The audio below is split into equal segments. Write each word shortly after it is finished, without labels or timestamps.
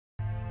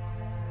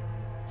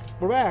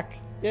We're back.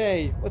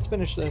 Yay. Let's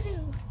finish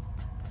this.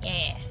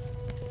 Yeah.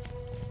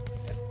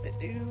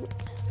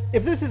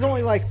 If this is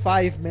only like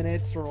 5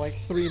 minutes or like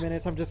 3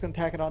 minutes, I'm just gonna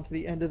tack it on to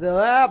the end of the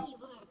lab.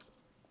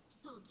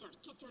 Soldier,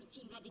 get your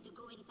team ready to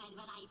go inside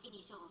while I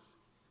finish off.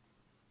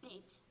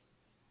 Wait,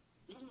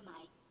 where am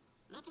I?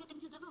 What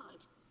happened to the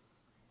vault?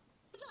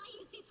 Why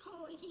is this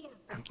hole here?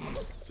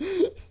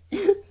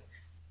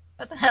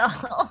 What the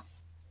hell?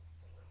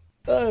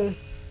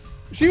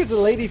 She was the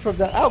lady from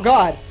the. Oh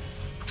God.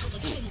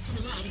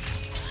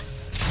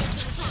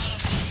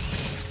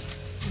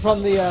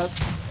 From the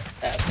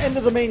end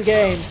of the main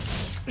game.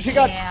 She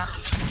got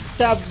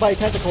stabbed by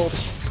tentacles.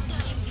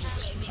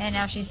 And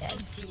now she's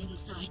dead.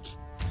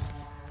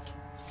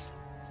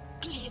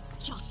 Please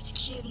just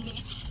kill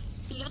me.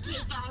 Let me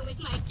die with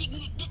my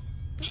dignity.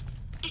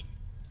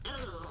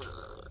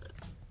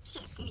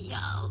 Check me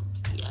out.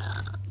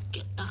 Yeah,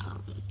 get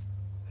down.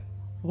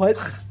 What?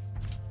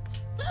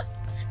 I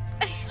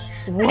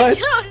What?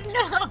 don't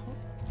know.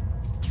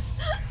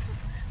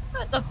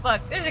 What the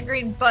fuck? There's a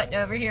green button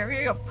over here.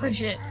 We're gonna go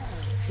push it.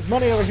 There's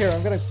money over here.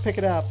 I'm gonna pick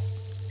it up.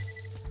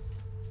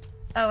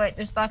 Oh wait,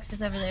 there's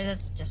boxes over there.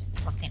 That's just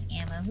fucking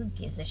ammo. Who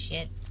gives a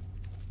shit?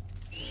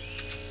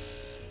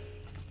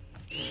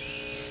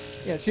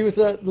 Yeah, she was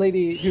the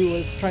lady who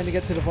was trying to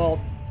get to the vault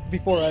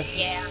before us.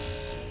 Yeah.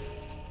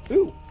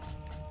 Ooh,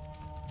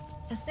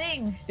 A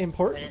thing.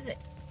 important. What is it?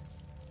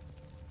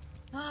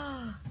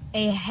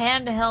 A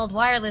handheld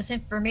wireless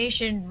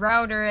information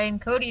router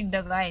encoding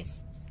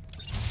device.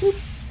 Boop.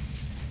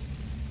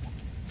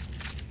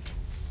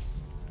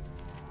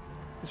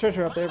 The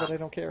treasure up there, but I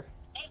don't care.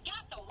 They've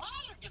got the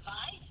wire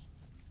device.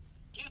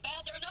 Too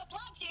bad there are no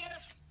plugs here.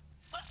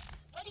 What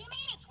do you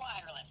mean it's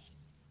wireless?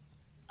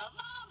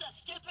 Evolve the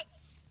stupid.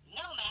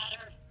 No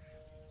matter.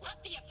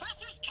 Let the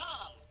oppressors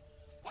come.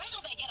 Wait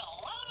till they get a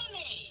load of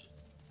me.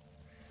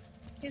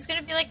 He's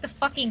gonna be like the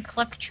fucking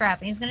cluck trap,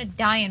 and he's gonna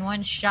die in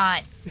one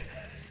shot.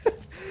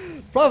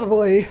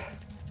 Probably.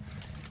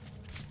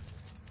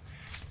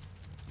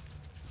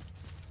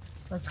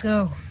 Let's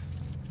go.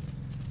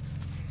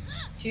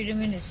 Shoot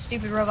him in his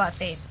stupid robot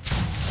face.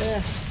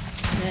 Yeah.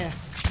 Yeah.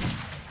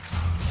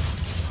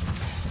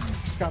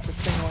 Got this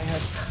thing only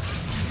had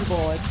 2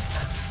 bullets.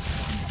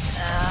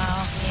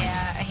 Oh,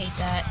 yeah, I hate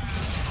that.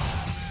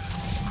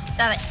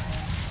 Stop it.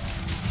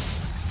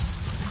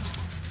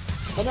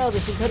 Oh no,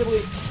 this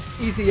incredibly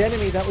easy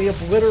enemy that we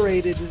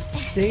obliterated is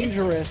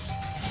dangerous.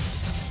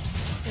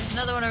 There's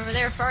another one over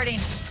there farting.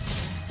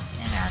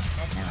 And now it's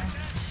dead, never mind.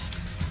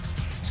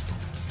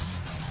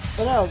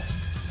 Oh no.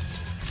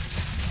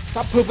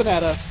 Stop pooping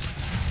at us.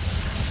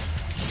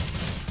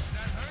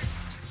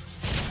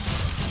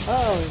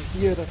 Oh, it's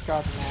you that's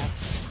causing that.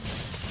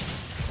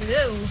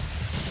 Whoa.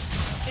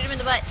 Shoot him in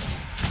the butt.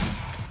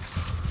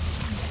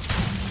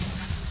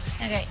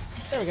 Okay.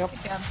 There we go.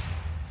 Good job.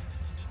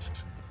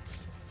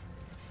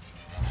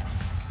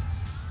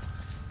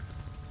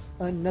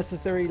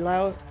 Unnecessarily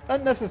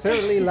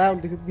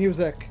loud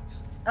music.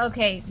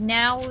 Okay,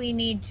 now we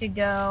need to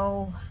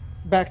go...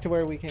 Back to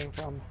where we came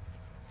from.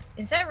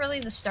 Is that really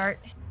the start?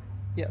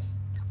 Yes.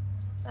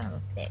 Son of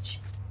a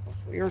bitch.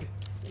 That's weird. I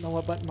don't know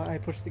what button I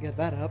pushed to get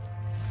that up.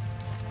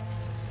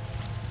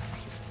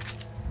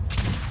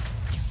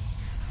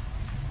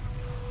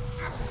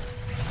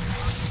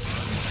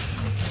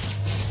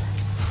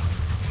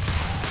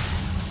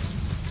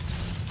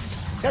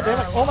 God damn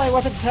it, all my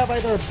weapons have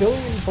either a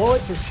billion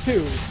bullets or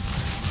 2.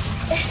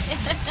 I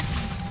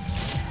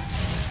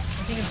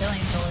think a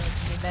billion bullets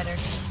would be better.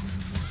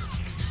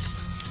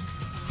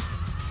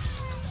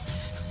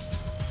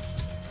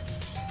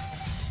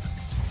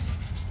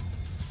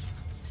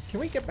 Can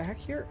we get back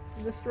here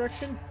in this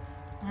direction?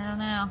 I don't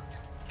know.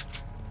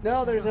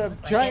 No, there's a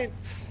look like giant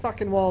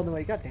fucking wall in the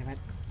way. God damn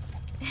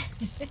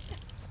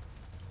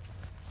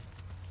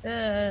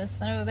it.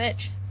 Son of a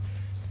bitch.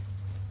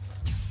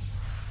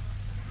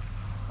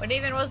 What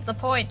even was the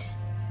point?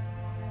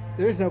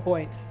 There is no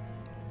point.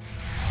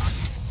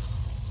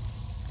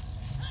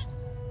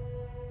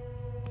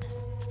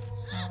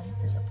 I'm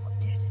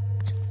disappointed.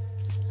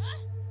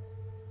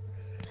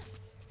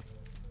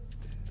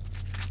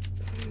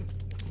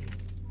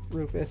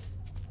 Rufus.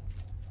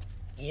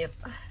 Yep.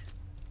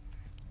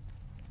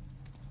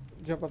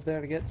 Jump up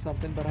there to get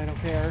something, but I don't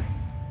care.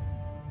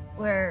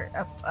 We're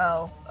up.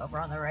 Oh, over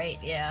on the right.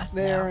 Yeah.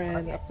 There no, fuck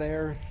and it. up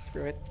there.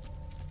 Screw it.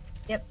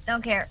 Yep.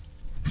 Don't care.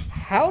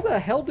 How the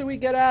hell do we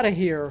get out of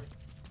here?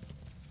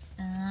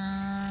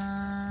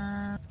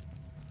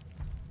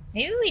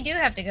 Maybe we do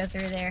have to go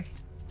through there,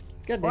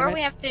 God damn or it.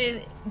 we have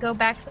to go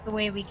back the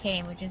way we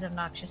came, which is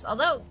obnoxious.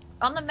 Although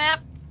on the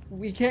map.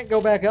 We can't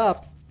go back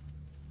up.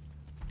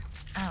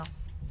 Oh.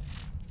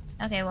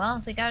 Okay.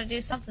 Well, we gotta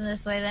do something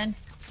this way then.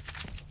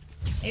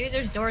 Maybe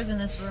there's doors in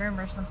this room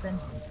or something.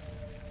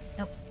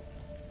 Nope.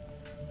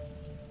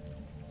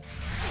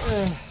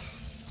 Oh.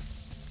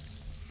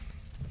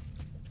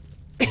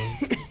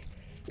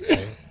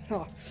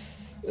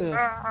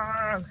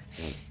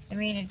 I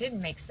mean, it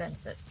didn't make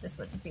sense that this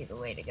wouldn't be the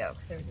way to go,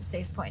 because there was a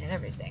save point and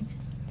everything.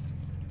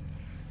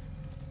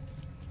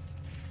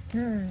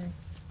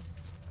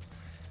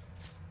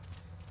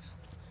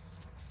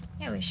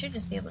 Yeah, we should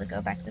just be able to go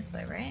back this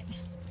way, right?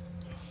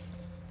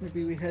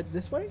 Maybe we head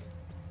this way?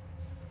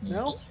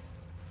 No?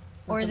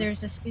 Or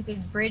there's a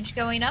stupid bridge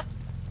going up.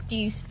 Do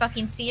you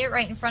fucking see it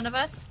right in front of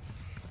us?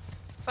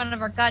 In front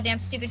of our goddamn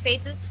stupid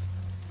faces?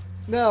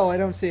 No, I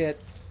don't see it.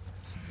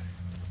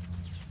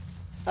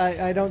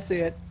 I don't see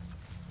it.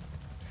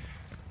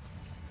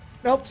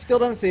 Nope, still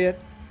don't see it.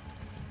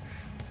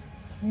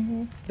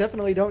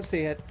 Definitely don't see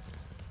it.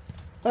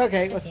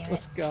 Okay,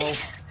 let's go.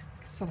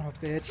 Son of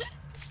a bitch.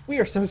 We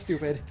are so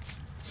stupid.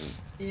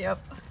 Yep.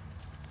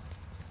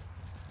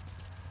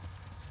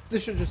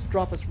 This should just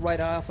drop us right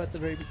off at the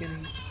very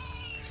beginning.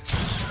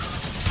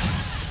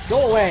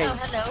 Go away! Oh,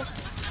 hello.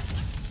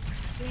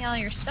 Give me all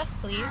your stuff,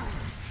 please.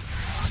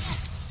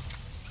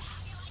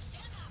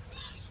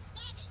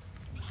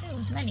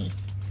 Ooh, money.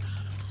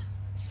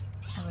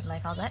 I would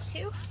like all that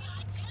too.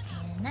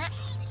 And that.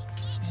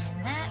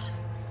 And that.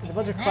 There's a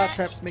bunch of and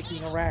claptraps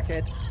making a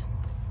racket.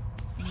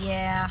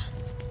 Yeah.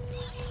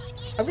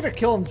 I'm gonna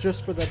kill him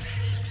just for the...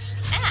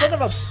 Ah! Son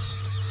of a...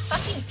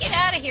 Fucking get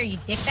out of here, you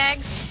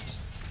dickbags.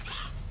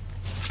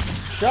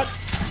 Shut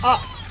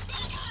up!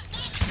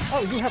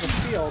 Oh, you have a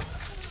shield.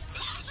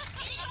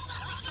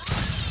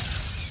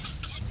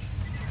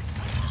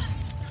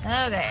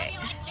 Okay.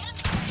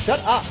 Shut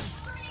up!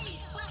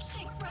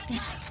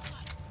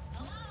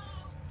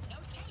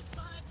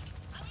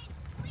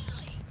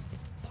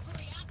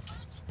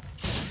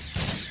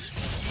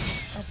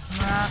 That's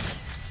some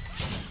rocks.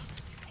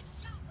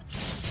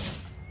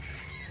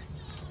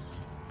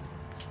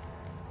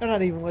 I'm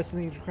not even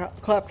listening to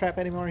Claptrap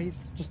anymore.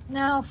 He's just...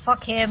 No,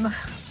 fuck him.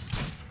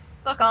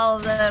 Fuck all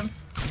of them.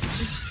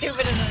 You're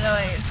stupid and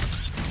annoying.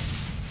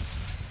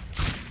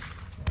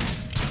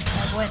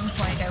 At one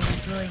point I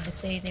was willing to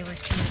say they were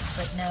cute,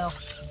 but no.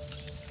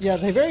 Yeah,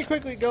 they very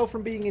quickly go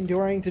from being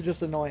enduring to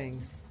just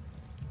annoying.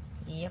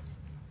 Yep.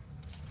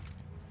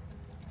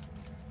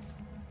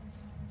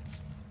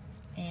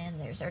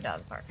 And there's our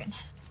dog barking.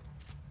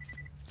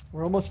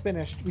 We're almost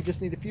finished. We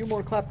just need a few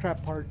more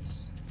Claptrap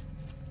parts.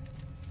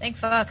 Thank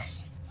fuck.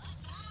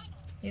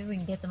 Maybe we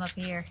can get them up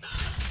here.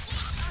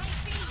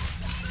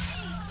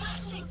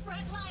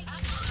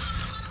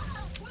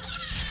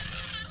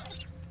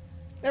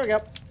 There we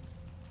go.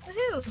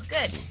 Woohoo!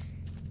 Good.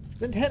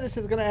 Then Tennis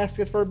is gonna ask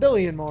us for 1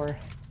 billion more.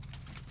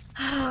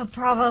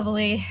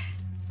 Probably.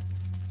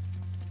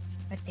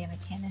 God damn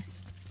it,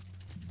 Tannis.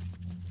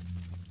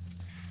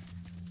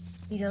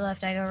 You go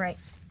left, I go right.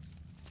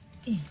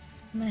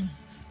 Money.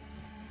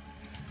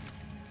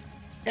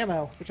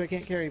 Ammo, which I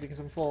can't carry because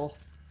I'm full.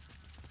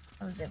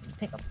 I was able to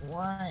pick up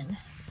one.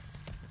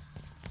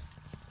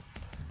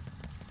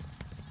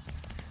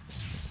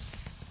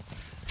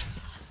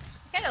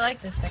 I kinda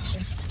like this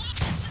section.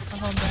 The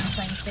whole gun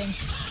playing thing.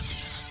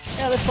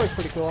 Yeah, this part's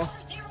pretty cool.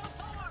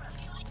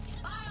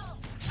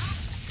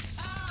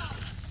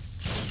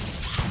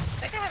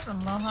 Does that guy have a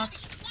mohawk?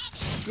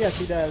 Yes,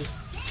 he does.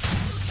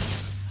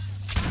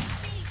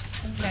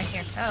 Who's back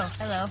here? Oh,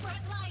 hello.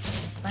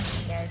 There's a bunch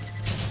of guys.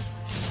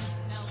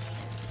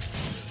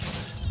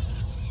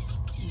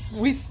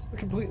 We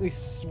completely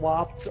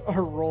swapped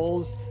our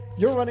roles.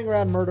 You're running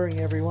around murdering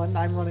everyone.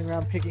 I'm running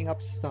around picking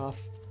up stuff.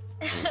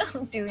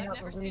 I'm doing all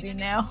the looting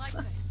now.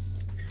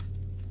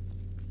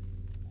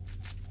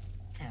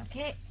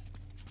 Okay.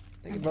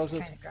 I'm just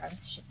trying to grab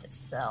shit to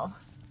sell.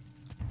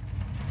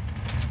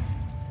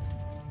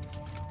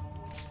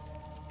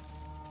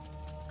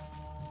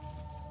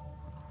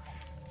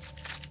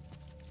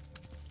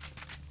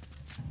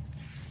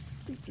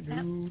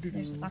 Oh,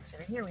 there's a box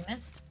over here we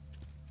missed.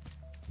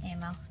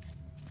 Ammo.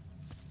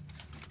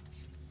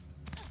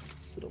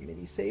 Little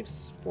mini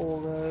safes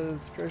full of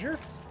treasure.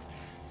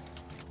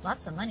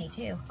 Lots of money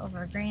too,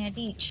 over $1,000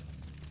 each.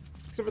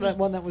 Except for that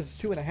one that was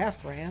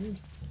 2.5 grand.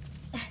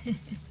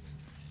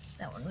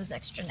 That one was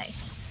extra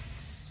nice.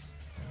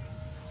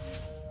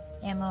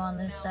 Ammo on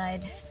this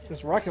side.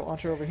 There's a rocket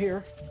launcher over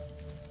here.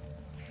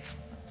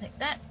 I'll take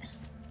that.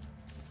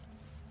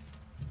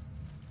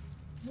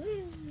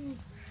 Woo.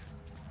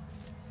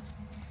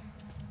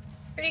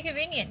 Pretty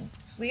convenient.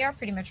 We are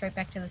pretty much right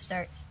back to the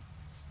start.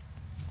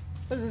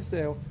 What does this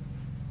do?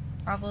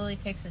 Probably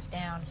takes us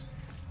down.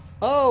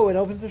 Oh, it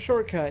opens a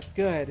shortcut.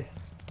 Good.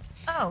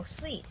 Oh,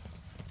 sweet.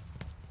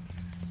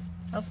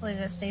 Hopefully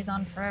that stays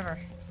on forever.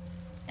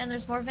 And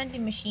there's more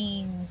vending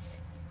machines.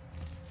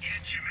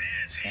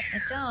 Yeah, I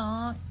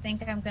don't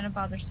think I'm gonna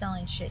bother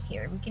selling shit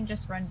here. We can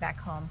just run back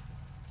home.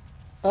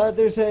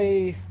 There's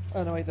a...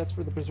 Oh, no, wait, that's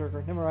for the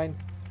Berserker. Never mind.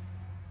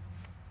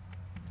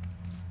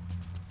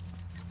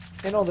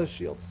 And all those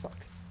shields suck.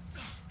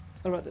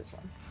 What about this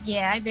one?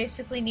 Yeah, I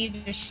basically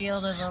needed a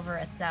shield of over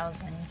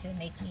 1,000 to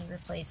make me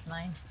replace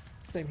mine.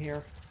 Same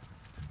here.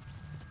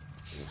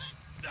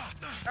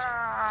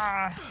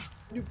 Ah!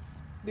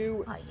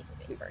 New. Oh, you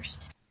did it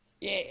first.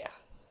 Yeah.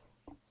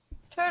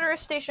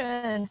 Tourist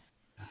station!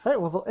 Higher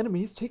level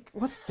enemies take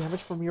less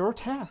damage from your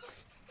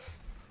attacks.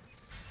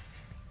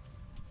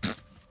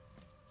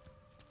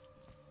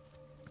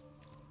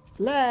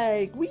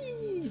 Lag!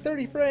 Whee!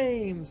 30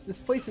 frames! This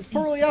place is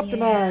poorly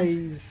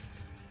optimized!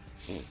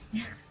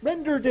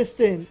 Render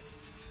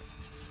distance!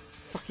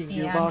 Fucking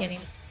Yeah, gearbox. I'm getting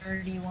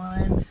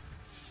 31.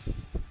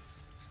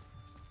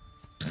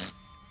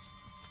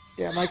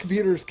 Yeah, my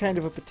computer's kind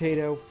of a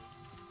potato.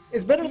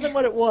 It's better than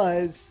what it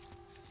was,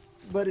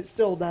 but it's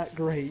still not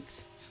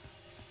great.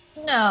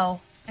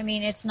 No. I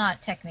mean, it's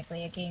not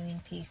technically a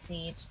gaming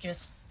PC. It's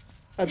just...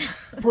 A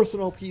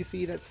personal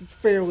PC that's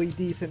fairly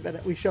decent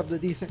that we shoved a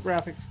decent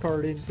graphics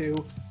card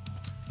into.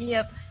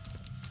 Yep.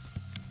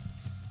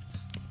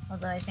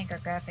 Although I think our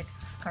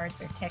graphics cards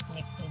are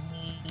technically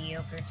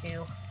mediocre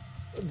too.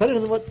 Better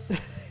than what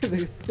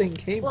the thing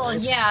came Well,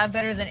 with. yeah,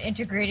 better than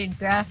integrated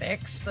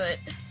graphics, but...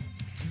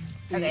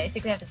 Okay, I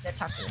think we have to go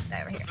talk to this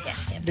guy over here. Yeah,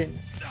 him.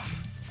 Vince.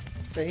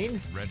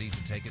 Bane? Ready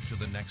to take it to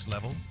the next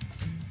level?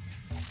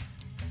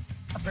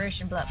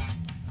 Operation Blup.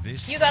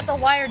 This You got the is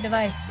it. wire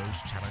device.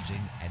 Most challenging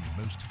and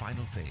most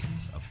final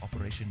phase of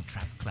Operation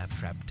Trap Clap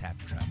Trap Tap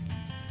Trap.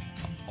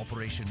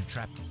 Operation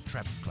Trap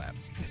Trap Clap.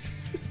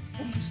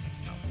 That's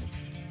a mouthful.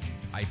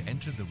 I've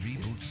entered the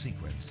reboot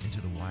sequence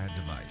into the wired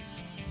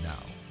device. Now,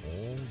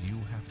 all you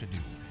have to do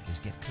is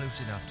get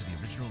close enough to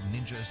the original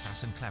Ninja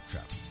Assassin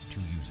Claptrap to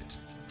use it.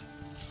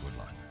 Good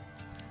luck.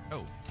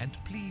 Oh, and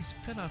please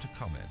fill out a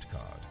comment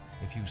card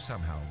if you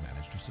somehow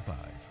manage to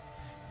survive.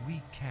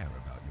 We care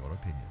about your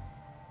opinion.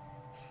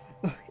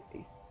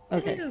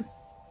 Okay. Woohoo.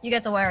 You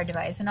got the wire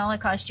device, and all it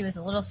cost you is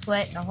a little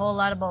sweat and a whole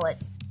lot of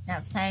bullets. Now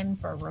it's time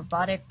for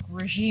robotic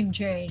regime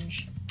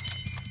change.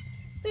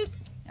 Boop.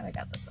 Now we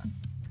got this one.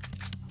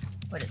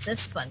 What does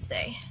this one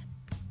say?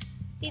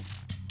 Beep.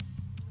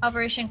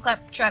 Operation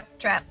Clap Trap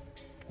Trap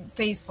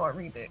Phase 4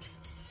 reboot.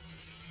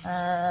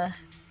 The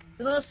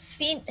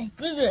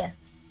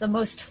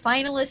most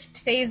finalist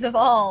phase of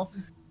all.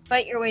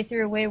 Fight your way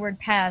through a wayward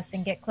pass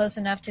and get close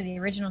enough to the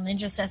original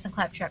Ninja Assassin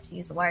Claptrap to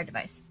use the wire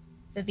device.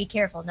 But be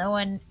careful, no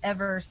one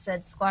ever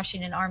said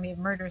squashing an army of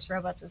murderous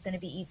robots was going to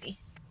be easy.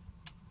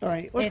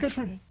 Alright, let's Its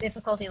go try.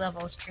 difficulty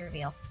level is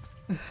trivial.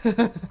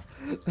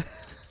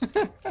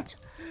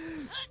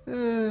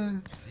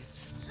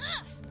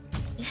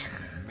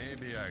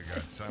 Maybe I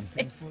got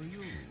something for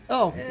you.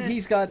 Oh,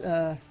 he's got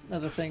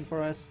another thing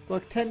for us.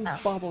 Look, 10 Oh.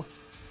 bobble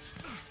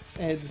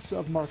heads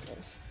of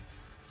Marcus.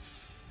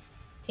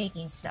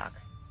 Taking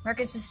stock.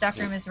 Marcus's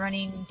stockroom is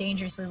running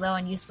dangerously low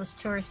on useless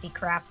touristy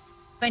crap.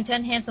 Find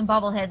 10 handsome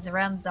bobbleheads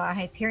around the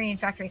Hyperion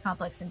factory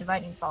complex and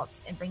dividing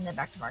faults, and bring them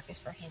back to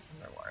Marcus for a handsome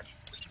reward.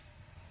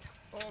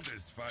 All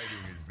this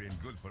fighting has been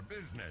good for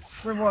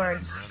business.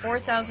 Rewards,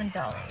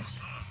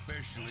 $4,000.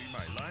 Especially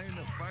my line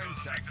of fine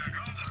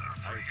tactics.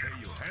 I'll pay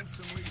you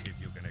handsomely if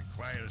you can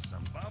acquire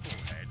some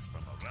bobbleheads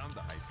from around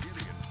the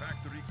Hyperion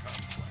factory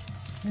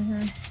complex.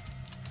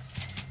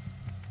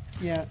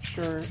 Yeah,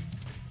 sure.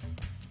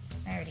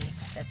 I already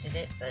accepted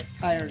it, but...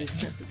 I already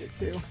accepted it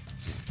too.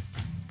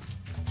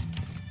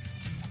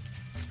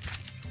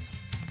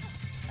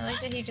 I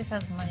like that he just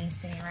has money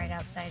sitting right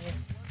outside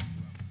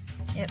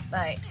it. Yep,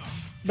 bye.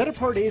 Better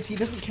part is he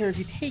doesn't care if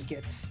you take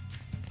it.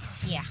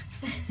 Yeah.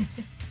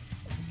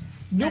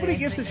 Nobody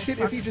Okay, gives so a you're shit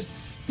if you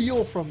just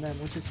steal from them,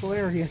 which is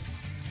hilarious.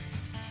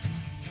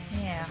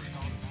 Yeah.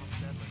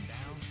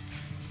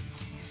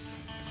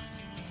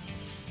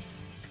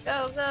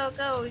 Go, go,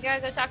 go. We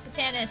gotta go talk to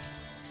Tannis.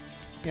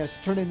 Yes,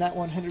 turn in that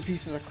 100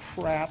 pieces of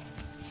crap.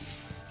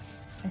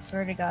 I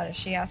swear to God, if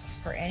she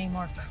asks for any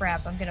more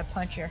crap, I'm gonna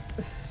punch her.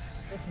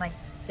 With my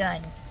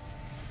gun.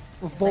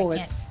 With 'Cause I bullets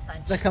can't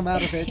punch. that come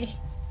out of it.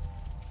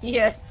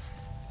 Yes.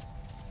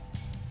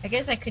 I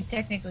guess I could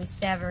technically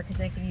stab her because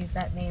I can use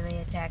that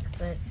melee attack,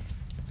 but...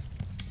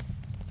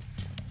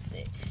 That's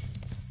it.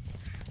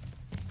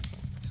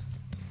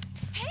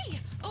 Hey,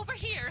 over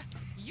here!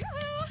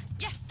 Yoo-hoo!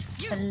 Yes,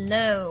 you!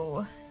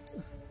 Hello.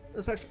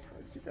 Those extra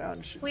parts you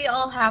found should... We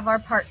all have our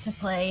part to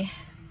play.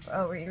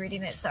 Oh, were you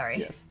reading it? Sorry.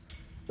 Yes.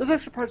 Those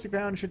extra parts you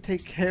found should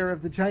take care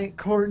of the giant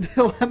corn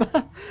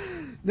dilemma.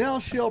 Now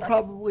she'll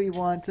probably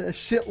want a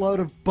shitload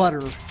of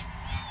butter.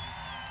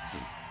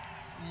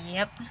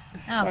 Yep.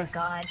 Oh, Sorry.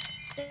 God.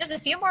 There's a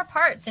few more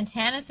parts, and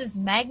Tannis'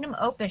 magnum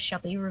opus shall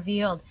be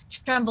revealed.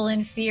 Tremble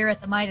in fear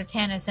at the might of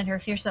Tannis and her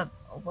fearsome...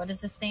 What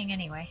is this thing,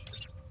 anyway?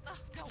 Oh,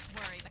 don't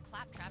worry, the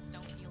claptraps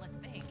don't feel a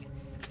thing.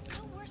 It's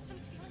still worse than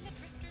stealing a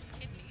drifter's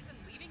kidneys and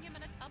leaving him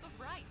in a tub of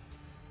rice.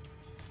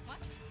 What?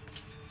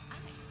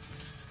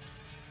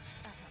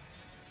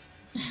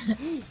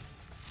 Ice.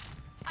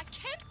 I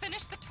can't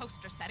finish the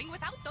toaster setting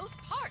without those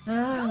parts.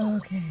 Oh,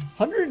 okay.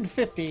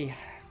 150.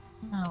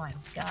 Oh, my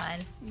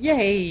God.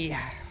 Yay!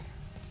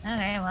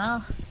 Okay,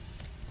 well...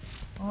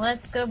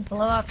 Let's go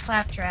blow up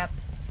Claptrap.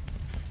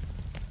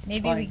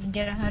 Maybe we Fine. can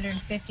get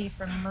 150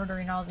 from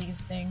murdering all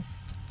these things.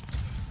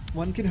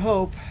 One can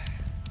hope.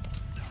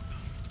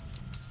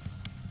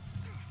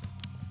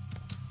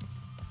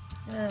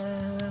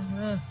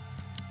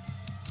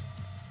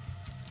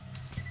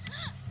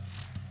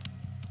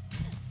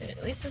 But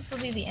at least this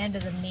will be the end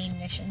of the main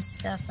mission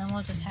stuff. Then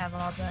we'll just have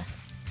all the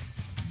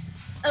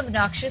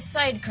obnoxious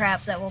side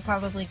crap that we'll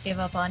probably give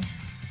up on.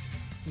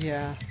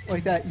 Yeah,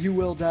 like that you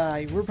will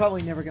die. We're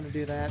probably never gonna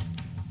do that.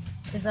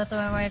 Is that the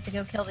one where I have to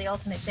go kill the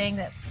ultimate thing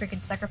that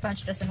freaking sucker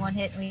punched us in one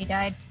hit and we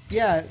died?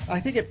 Yeah, I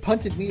think it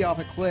punted me off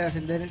a cliff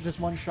and then it just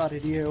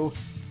one-shotted you.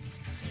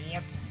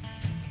 Yep.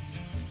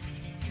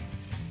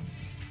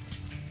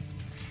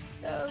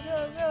 Go,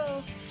 go,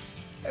 go!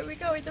 Are we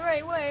going the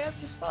right way? I'm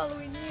just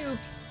following you.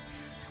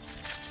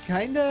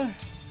 Kinda.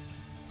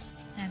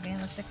 Okay,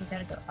 looks like we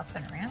gotta go up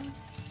and around.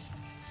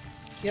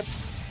 Yep.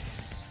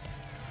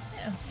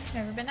 Oh, I've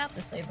never been out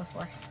this way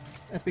before.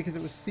 That's because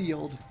it was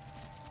sealed.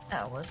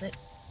 Oh, was it?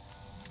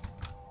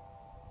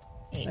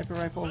 Hey, Sniper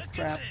rifle,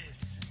 crap.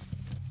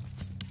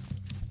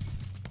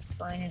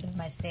 going into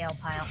my sale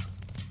pile.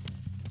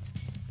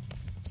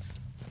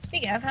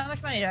 Speaking of, how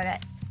much money do I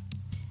got?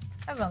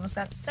 I've almost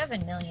got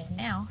 7 million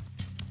now.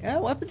 Yeah,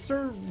 weapons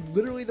are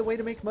literally the way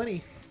to make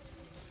money.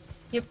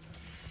 Yep.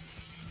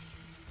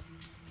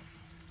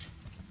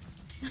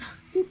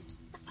 What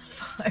the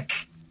fuck?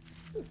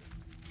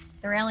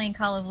 The Rallying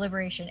Call of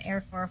Liberation,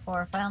 Air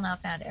 44, file not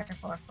found, Air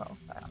 44, file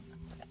not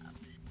found.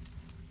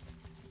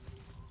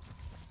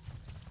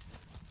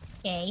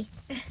 Okay.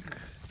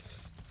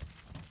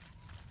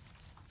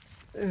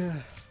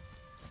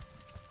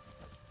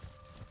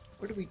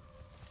 Where do we...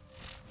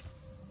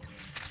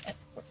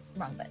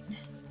 Wrong button.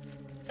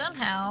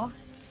 Somehow,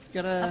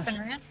 Gotta... up and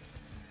around.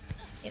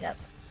 Get up.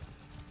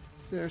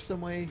 Is there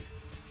some way...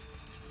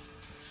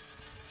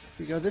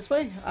 We go this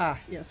way? Ah,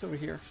 yes, over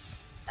here.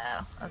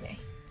 Oh, okay.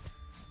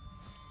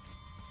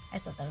 I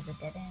thought that was a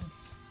dead end.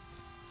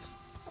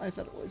 I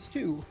thought it was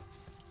too.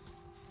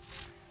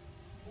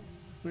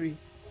 3,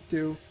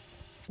 2,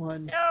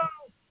 1. No!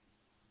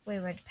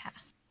 Wayward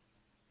pass.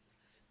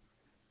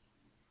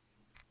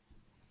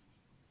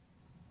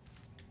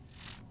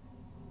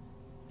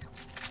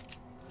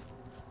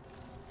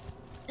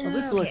 Oh,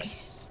 this Okay.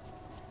 looks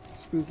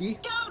spooky.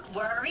 Don't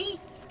worry.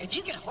 If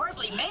you get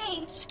horribly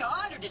maimed,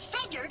 scarred, or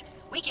disfigured,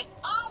 we can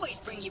always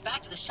bring you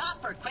back to the shop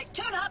for a quick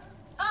tune-up.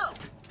 Oh,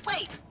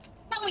 wait.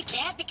 No, we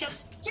can't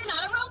because you're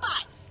not a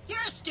robot.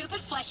 You're a stupid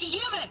fleshy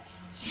human.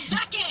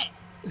 Suck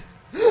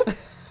it!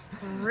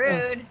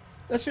 Rude.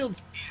 That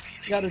shield's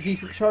got a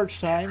decent charge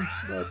time,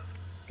 but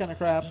it's kind of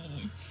crap.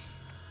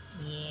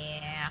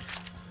 Yeah.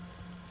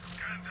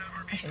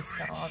 I should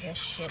sell all this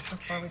shit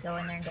before we go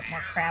in there and get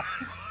more crap.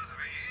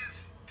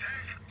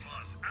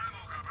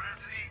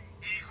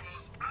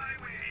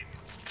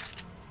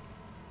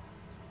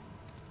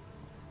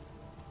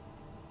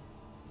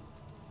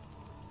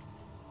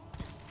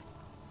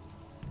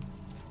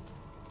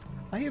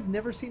 I have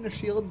never seen a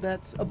shield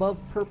that's above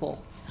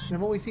purple. And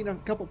I've only seen a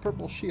couple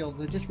purple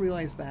shields. I just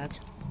realized that.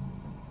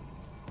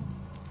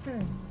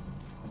 I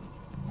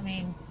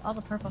mean, all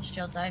the purple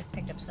shields I've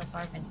picked up so far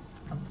have been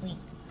complete,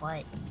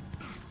 but...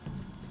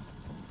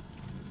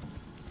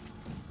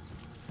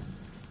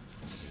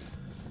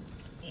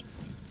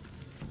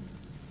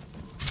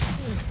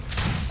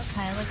 A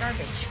pile of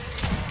garbage.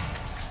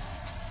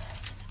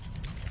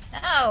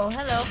 Oh,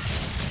 hello.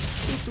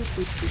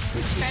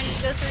 Trying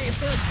to go through your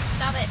poop.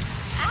 Stop it.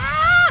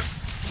 Ah!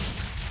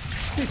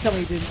 Please tell me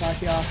he didn't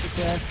knock you off the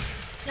cliff.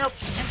 Nope,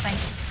 I'm fine.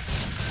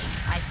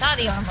 I thought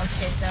he almost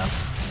did, though.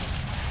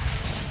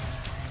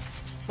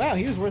 Wow,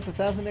 he was worth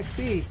 1,000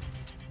 XP.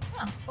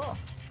 Oh, cool.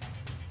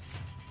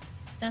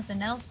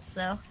 Nothing else,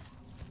 though.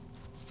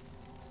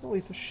 It's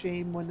always a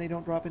shame when they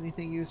don't drop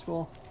anything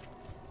useful.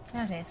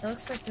 Okay, so it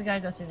looks like we gotta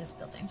go through this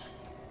building.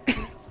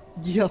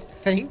 You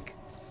think?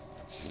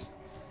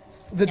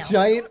 The No.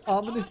 giant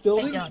ominous I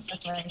building? don't,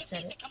 that's why I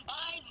said it. The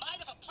combined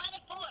might of a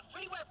planet full of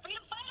freeware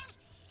freedom fighters?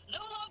 No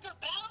longer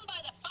bound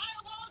by the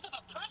firewalls of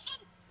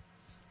oppression?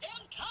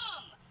 Then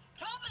come!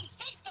 Come and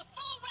face the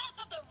full wrath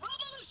of the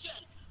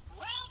revolution!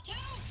 Round 2,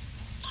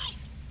 fight!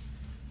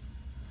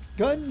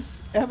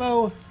 Guns,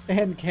 ammo,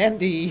 and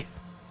candy.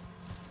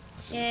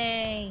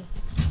 Yay!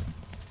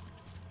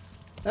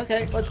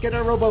 Okay, let's get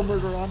our robo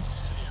murder on.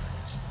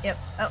 Yep.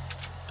 Oh.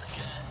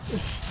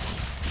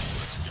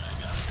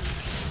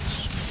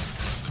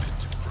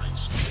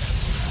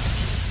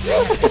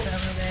 Some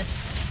of this.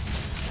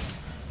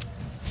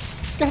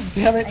 God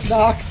damn it,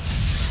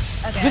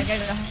 Nox. Okay, I gotta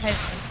go hide in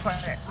the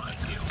corner.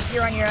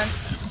 You're on your own.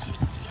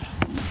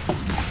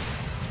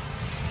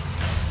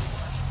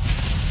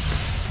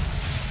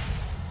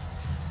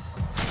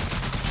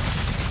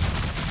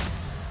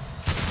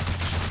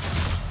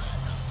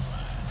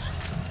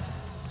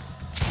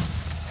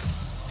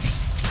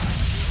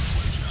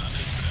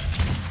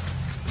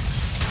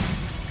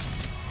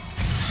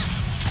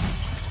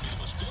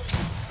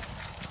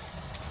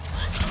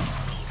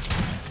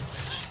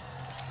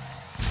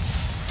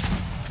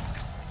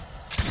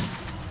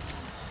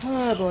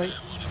 Oh boy.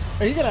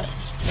 Are you gonna... Oh,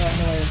 no,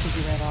 I think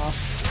you ran off.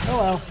 Oh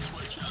well.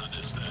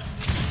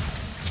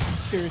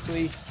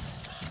 Seriously.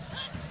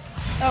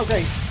 Oh,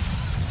 great.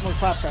 More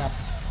claptraps.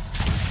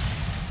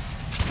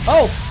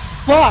 Oh,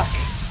 fuck!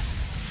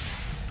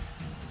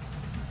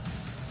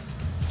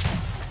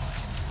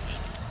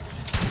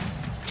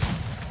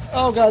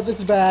 Oh god, this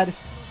is bad.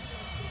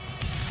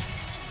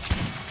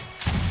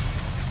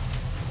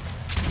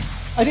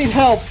 I need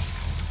help!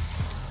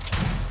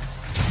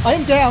 I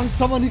am down,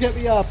 someone to get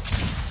me up.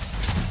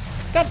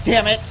 God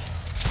damn it!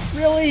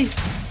 Really?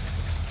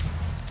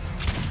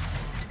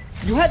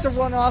 You had to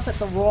run off at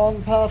the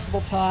wrong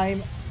possible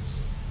time.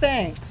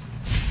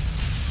 Thanks.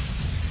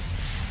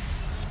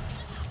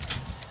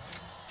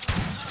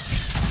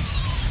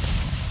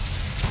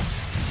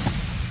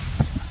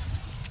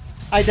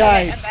 I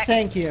died. I'm back.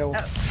 Thank you.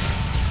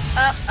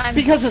 I'm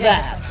Because of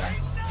yeah, that. this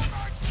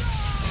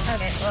one's done.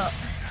 Okay, well,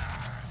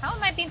 how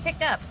am I being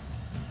picked up?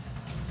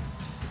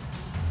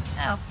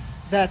 Oh,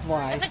 That's I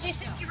why. thought you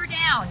said you were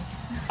down.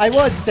 I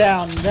was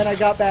down, then I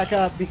got back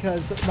up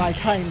because I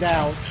timed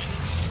out.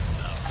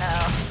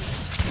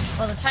 Oh.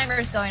 Well, the timer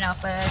is going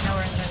off, but I know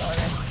we're in the middle of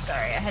this.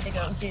 Sorry, I had to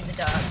go do the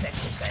dog's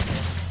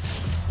exercises.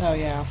 Oh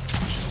yeah.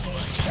 These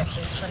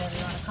stretches, whatever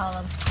you want to call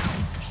them.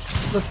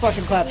 Those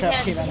fucking claptraps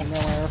had- came out of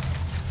nowhere.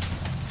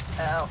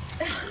 Oh.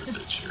 I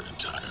bet your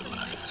entire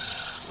life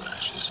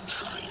flashes in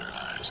front of your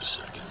eyes a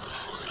second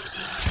before you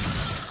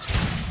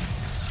die.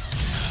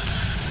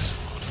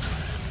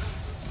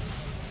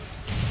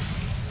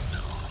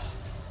 No.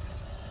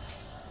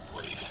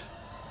 Wait.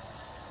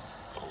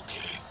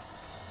 Okay.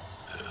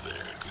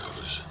 There it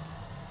goes.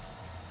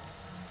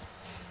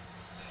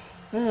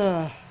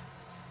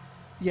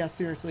 Yeah,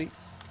 seriously.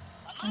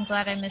 I'm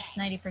glad I missed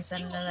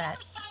 90% of that.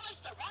 Silence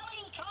the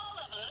rallying call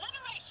of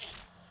liberation.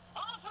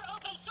 All for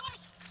open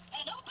source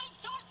and open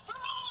source for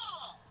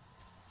all.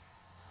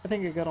 I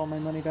think I got all my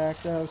money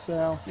back though,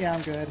 so yeah,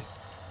 I'm good.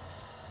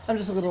 I'm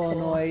just a little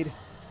annoyed.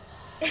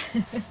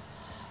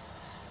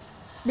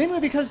 Mainly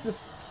because the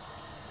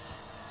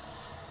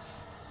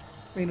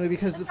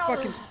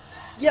fucking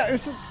yeah, it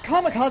was the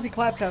kamikaze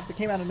claptraps that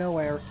came out of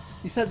nowhere.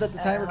 You said that the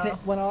timer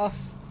went off.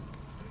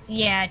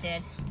 Yeah, I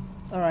did.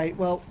 All right,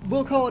 well,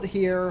 we'll call it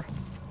here,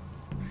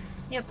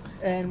 Yep.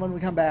 and when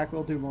we come back,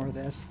 we'll do more of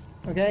this.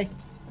 Okay?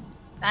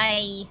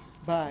 Bye.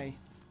 Bye.